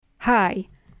Hi,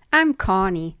 I'm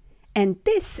Connie, and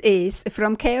this is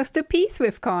From Chaos to Peace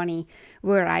with Connie,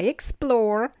 where I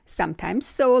explore, sometimes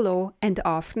solo and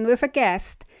often with a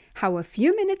guest, how a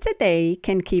few minutes a day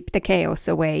can keep the chaos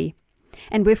away.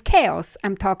 And with chaos,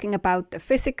 I'm talking about the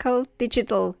physical,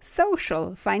 digital,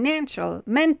 social, financial,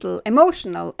 mental,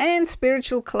 emotional, and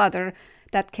spiritual clutter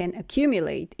that can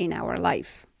accumulate in our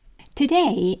life.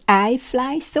 Today, I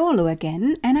fly solo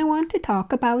again, and I want to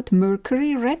talk about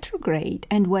Mercury retrograde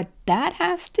and what that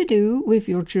has to do with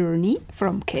your journey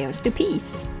from chaos to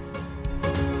peace.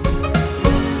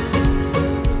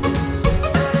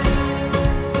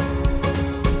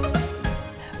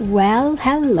 Well,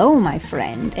 hello, my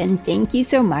friend, and thank you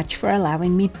so much for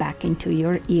allowing me back into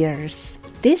your ears.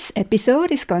 This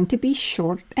episode is going to be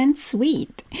short and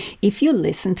sweet. If you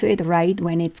listen to it right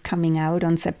when it's coming out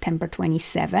on September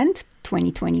 27th,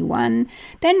 2021,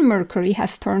 then Mercury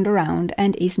has turned around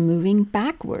and is moving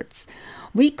backwards.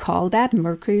 We call that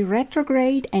Mercury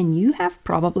retrograde, and you have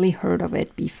probably heard of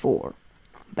it before.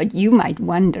 But you might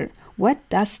wonder, what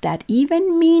does that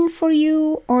even mean for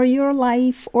you or your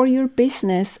life or your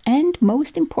business? And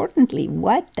most importantly,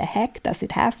 what the heck does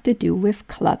it have to do with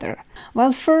clutter?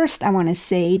 Well, first I want to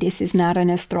say this is not an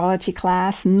astrology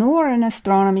class nor an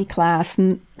astronomy class,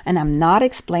 and I'm not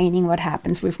explaining what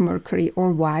happens with Mercury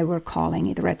or why we're calling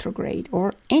it retrograde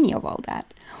or any of all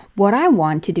that. What I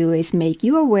want to do is make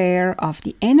you aware of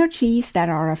the energies that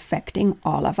are affecting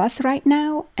all of us right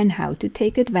now and how to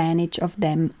take advantage of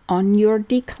them on your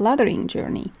decluttering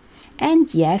journey.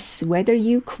 And yes, whether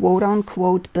you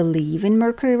quote-unquote believe in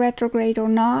Mercury retrograde or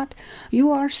not,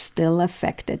 you are still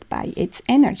affected by its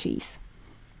energies.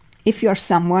 If you're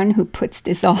someone who puts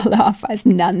this all off as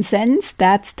nonsense,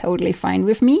 that's totally fine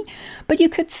with me, but you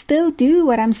could still do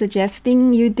what I'm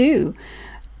suggesting you do.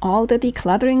 All the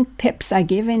decluttering tips I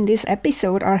give in this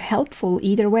episode are helpful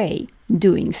either way.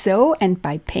 Doing so, and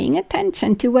by paying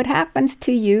attention to what happens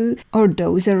to you or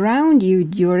those around you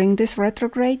during this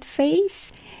retrograde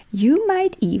phase, you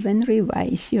might even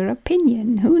revise your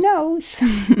opinion. Who knows?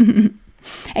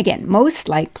 Again, most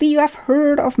likely you have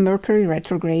heard of Mercury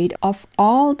retrograde, of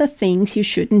all the things you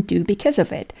shouldn't do because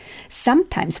of it.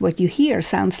 Sometimes what you hear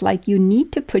sounds like you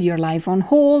need to put your life on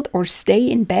hold or stay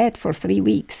in bed for 3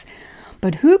 weeks.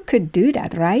 But who could do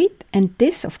that, right? And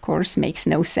this, of course, makes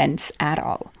no sense at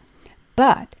all.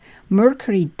 But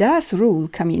Mercury does rule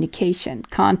communication,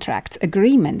 contracts,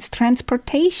 agreements,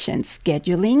 transportation,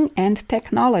 scheduling, and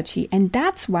technology. And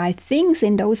that's why things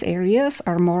in those areas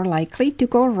are more likely to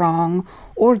go wrong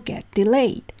or get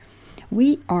delayed.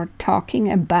 We are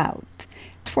talking about,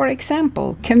 for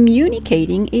example,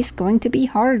 communicating is going to be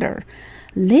harder.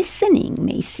 Listening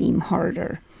may seem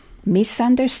harder.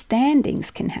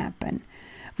 Misunderstandings can happen.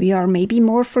 We are maybe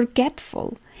more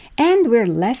forgetful, and we're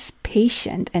less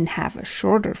patient and have a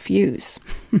shorter fuse.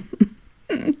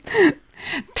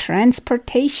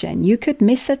 Transportation. You could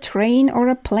miss a train or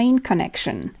a plane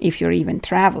connection if you're even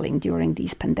traveling during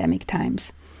these pandemic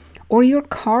times. Or your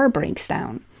car breaks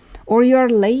down. Or you're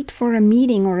late for a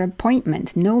meeting or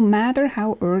appointment, no matter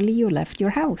how early you left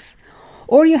your house.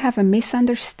 Or you have a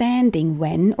misunderstanding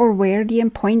when or where the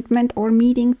appointment or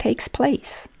meeting takes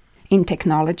place. In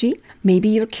technology, maybe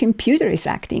your computer is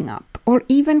acting up or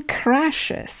even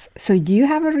crashes. So do you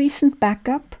have a recent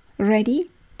backup ready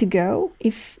to go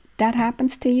if that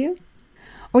happens to you?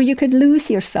 Or you could lose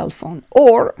your cell phone,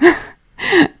 or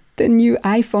the new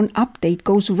iPhone update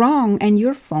goes wrong and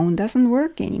your phone doesn't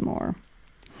work anymore.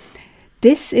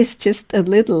 This is just a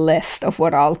little list of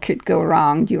what all could go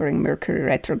wrong during Mercury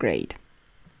retrograde.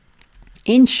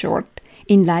 In short,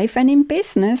 in life and in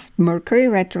business, Mercury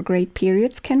retrograde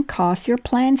periods can cause your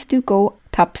plans to go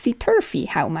topsy-turvy,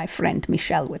 how my friend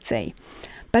Michelle would say.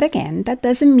 But again, that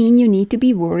doesn't mean you need to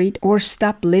be worried or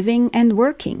stop living and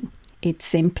working. It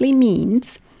simply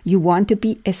means you want to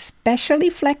be especially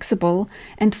flexible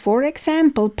and, for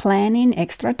example, plan in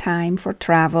extra time for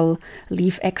travel,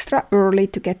 leave extra early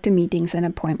to get to meetings and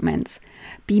appointments.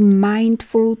 Be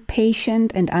mindful,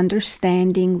 patient, and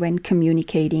understanding when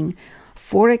communicating.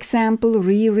 For example,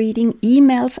 rereading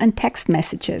emails and text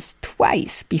messages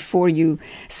twice before you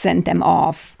send them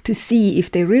off to see if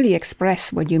they really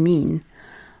express what you mean.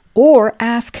 Or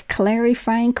ask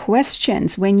clarifying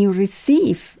questions when you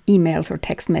receive emails or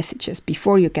text messages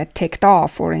before you get ticked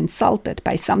off or insulted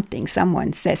by something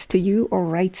someone says to you or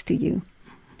writes to you.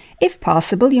 If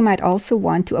possible, you might also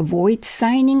want to avoid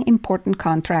signing important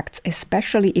contracts,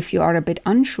 especially if you are a bit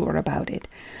unsure about it.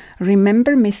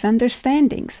 Remember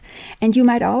misunderstandings, and you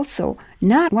might also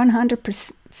not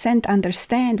 100%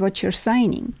 understand what you're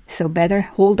signing, so better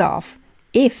hold off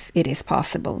if it is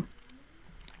possible.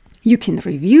 You can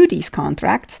review these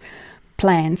contracts,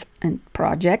 plans and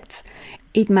projects,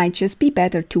 it might just be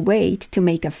better to wait to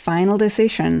make a final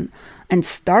decision and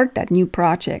start that new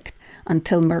project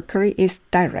until Mercury is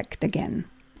direct again.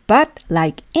 But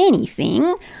like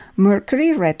anything,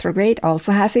 Mercury retrograde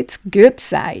also has its good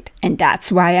side, and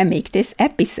that's why I make this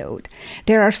episode.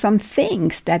 There are some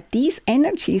things that these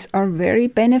energies are very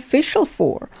beneficial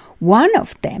for. One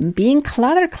of them being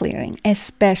clutter clearing,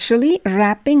 especially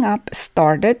wrapping up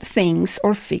started things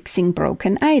or fixing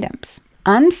broken items.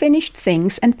 Unfinished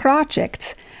things and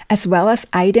projects, as well as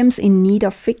items in need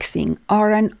of fixing,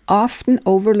 are an often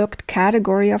overlooked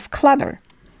category of clutter.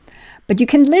 But you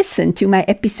can listen to my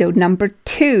episode number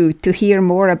 2 to hear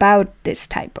more about this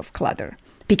type of clutter,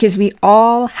 because we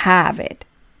all have it.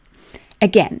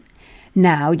 Again,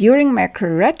 now during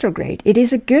Mercury retrograde, it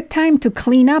is a good time to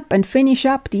clean up and finish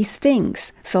up these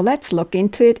things. So let's look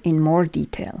into it in more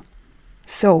detail.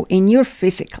 So in your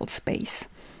physical space,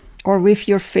 or with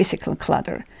your physical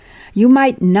clutter, you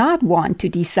might not want to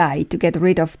decide to get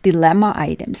rid of dilemma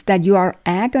items that you are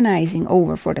agonizing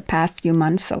over for the past few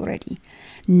months already.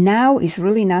 Now is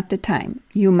really not the time.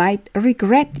 You might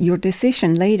regret your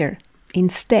decision later.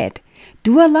 Instead,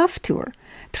 do a love tour.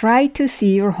 Try to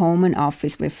see your home and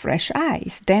office with fresh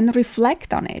eyes. Then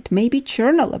reflect on it. Maybe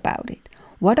journal about it.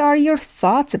 What are your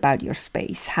thoughts about your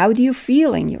space? How do you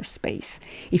feel in your space?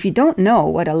 If you don't know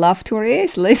what a love tour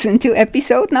is, listen to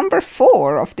episode number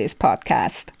 4 of this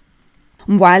podcast.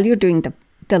 While you're doing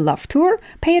the love tour,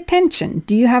 pay attention.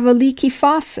 Do you have a leaky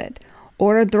faucet?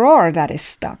 Or a drawer that is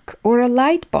stuck? Or a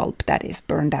light bulb that is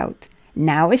burned out?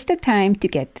 Now is the time to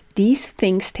get these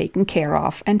things taken care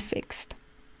of and fixed.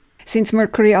 Since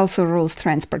Mercury also rules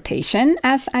transportation,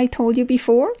 as I told you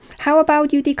before, how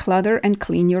about you declutter and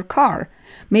clean your car?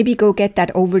 Maybe go get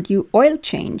that overdue oil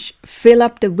change. Fill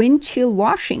up the windshield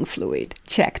washing fluid.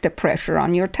 Check the pressure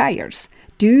on your tires.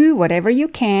 Do whatever you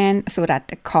can so that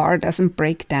the car doesn't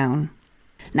break down.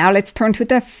 Now let's turn to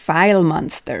the file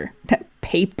monster, the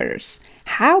papers.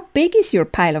 How big is your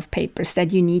pile of papers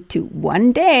that you need to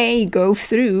one day go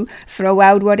through, throw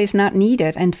out what is not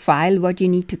needed, and file what you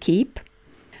need to keep?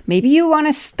 Maybe you want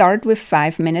to start with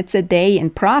 5 minutes a day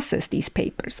and process these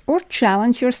papers, or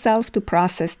challenge yourself to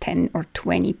process 10 or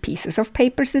 20 pieces of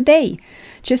papers a day.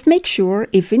 Just make sure,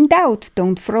 if in doubt,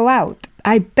 don't throw out.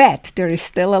 I bet there is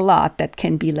still a lot that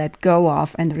can be let go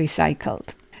of and recycled.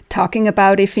 Talking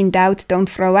about if in doubt, don't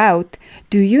throw out,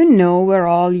 do you know where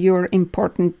all your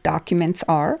important documents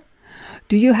are?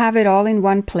 Do you have it all in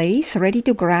one place, ready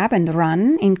to grab and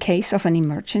run in case of an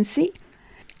emergency?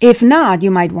 If not,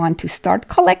 you might want to start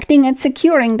collecting and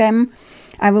securing them.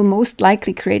 I will most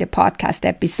likely create a podcast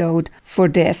episode for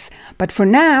this, but for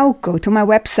now, go to my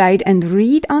website and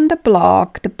read on the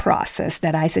blog the process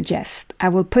that I suggest. I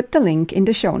will put the link in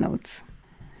the show notes.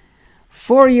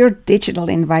 For your digital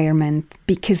environment,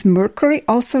 because Mercury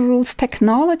also rules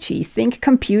technology, think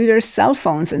computers, cell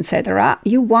phones, etc.,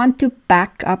 you want to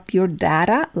back up your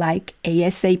data like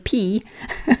ASAP,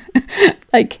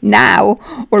 like now,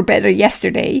 or better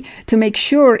yesterday, to make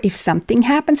sure if something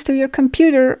happens to your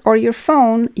computer or your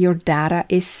phone, your data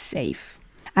is safe.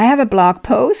 I have a blog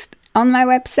post on my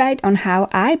website on how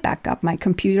I back up my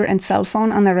computer and cell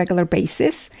phone on a regular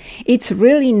basis. It's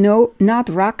really not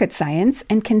rocket science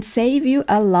and can save you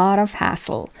a lot of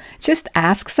hassle. Just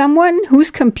ask someone whose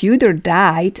computer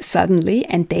died suddenly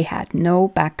and they had no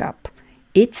backup.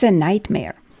 It's a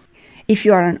nightmare. If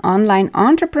you are an online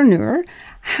entrepreneur,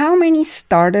 how many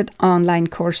started online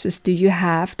courses do you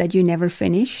have that you never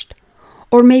finished?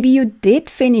 Or maybe you did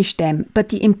finish them, but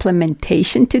the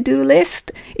implementation to-do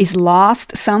list is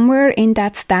lost somewhere in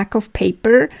that stack of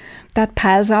paper that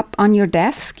piles up on your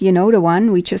desk. You know, the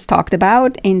one we just talked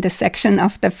about in the section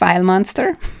of the file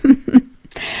monster.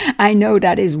 I know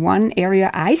that is one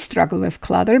area I struggle with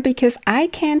clutter because I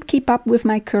can't keep up with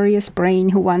my curious brain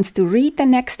who wants to read the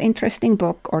next interesting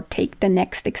book or take the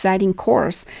next exciting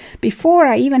course before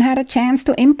I even had a chance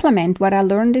to implement what I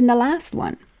learned in the last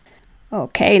one.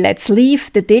 Okay, let's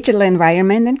leave the digital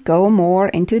environment and go more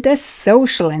into the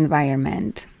social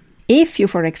environment. If you,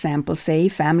 for example, say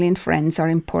family and friends are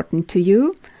important to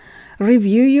you,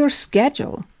 review your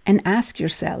schedule and ask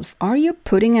yourself, are you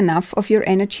putting enough of your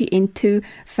energy into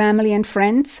family and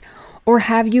friends? Or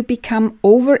have you become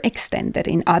overextended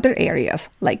in other areas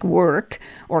like work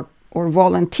or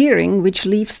volunteering, which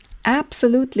leaves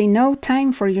absolutely no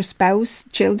time for your spouse,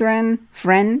 children,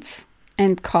 friends,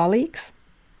 and colleagues?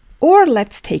 Or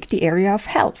let's take the area of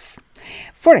health.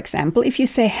 For example, if you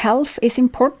say health is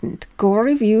important, go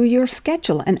review your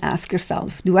schedule and ask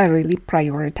yourself, do I really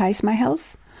prioritize my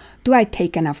health? Do I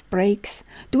take enough breaks?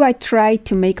 Do I try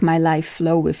to make my life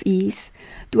flow with ease?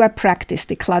 Do I practice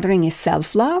decluttering as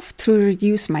self-love to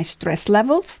reduce my stress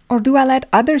levels? Or do I let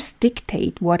others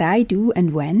dictate what I do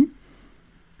and when?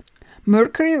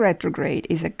 Mercury retrograde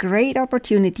is a great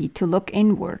opportunity to look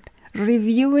inward,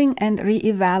 reviewing and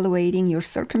re-evaluating your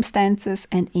circumstances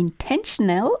and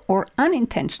intentional or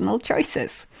unintentional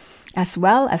choices, as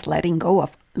well as letting go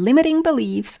of limiting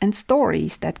beliefs and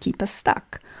stories that keep us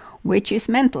stuck, which is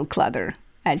mental clutter,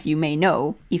 as you may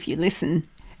know if you listen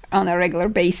on a regular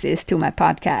basis to my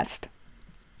podcast.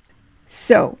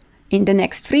 So, in the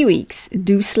next 3 weeks,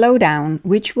 do slow down,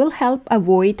 which will help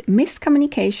avoid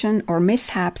miscommunication or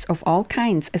mishaps of all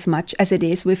kinds as much as it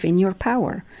is within your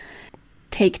power.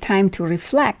 Take time to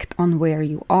reflect on where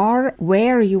you are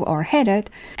headed,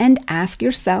 and ask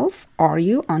yourself, are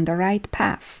you on the right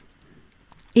path?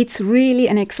 It's really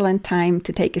an excellent time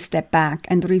to take a step back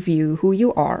and review who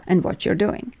you are and what you're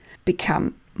doing.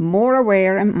 Become more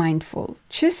aware and mindful.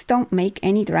 Just don't make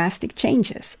any drastic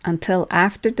changes until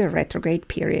after the retrograde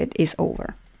period is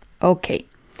over. Okay,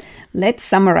 let's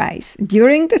summarize.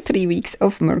 During the 3 weeks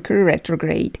of Mercury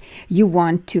retrograde, you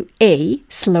want to A,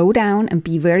 slow down and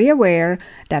be very aware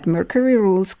that Mercury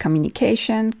rules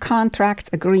communication, contracts,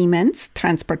 agreements,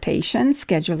 transportation,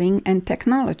 scheduling, and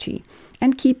technology.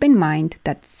 And keep in mind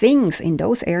that things in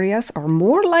those areas are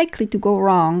more likely to go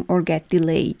wrong or get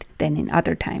delayed than in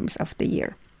other times of the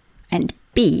year. And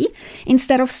B,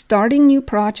 instead of starting new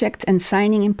projects and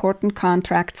signing important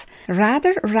contracts,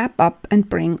 rather wrap up and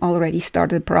bring already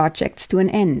started projects to an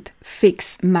end.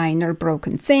 Fix minor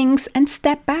broken things and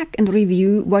step back and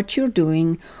review what you're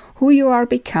doing, who you are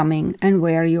becoming, and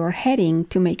where you're heading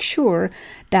to make sure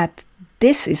that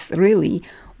this is really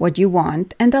what you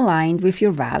want and aligned with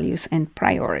your values and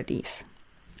priorities.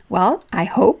 Well, I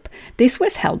hope this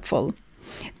was helpful.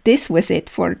 This was it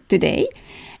for today.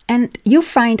 And you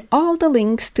find all the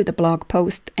links to the blog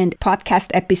post and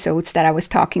podcast episodes that I was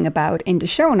talking about in the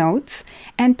show notes.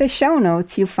 And the show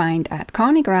notes you find at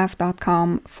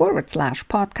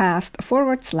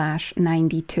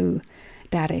connygraf.com/podcast/92.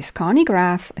 That is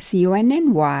connygraf,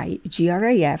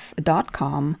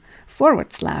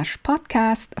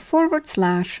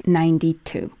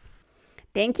 ConnyGraf.com/podcast/92.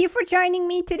 Thank you for joining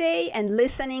me today and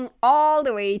listening all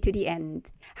the way to the end.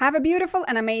 Have a beautiful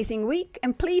and amazing week,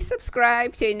 and please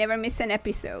subscribe so you never miss an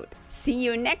episode. See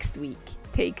you next week.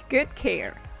 Take good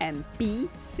care and be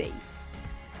safe.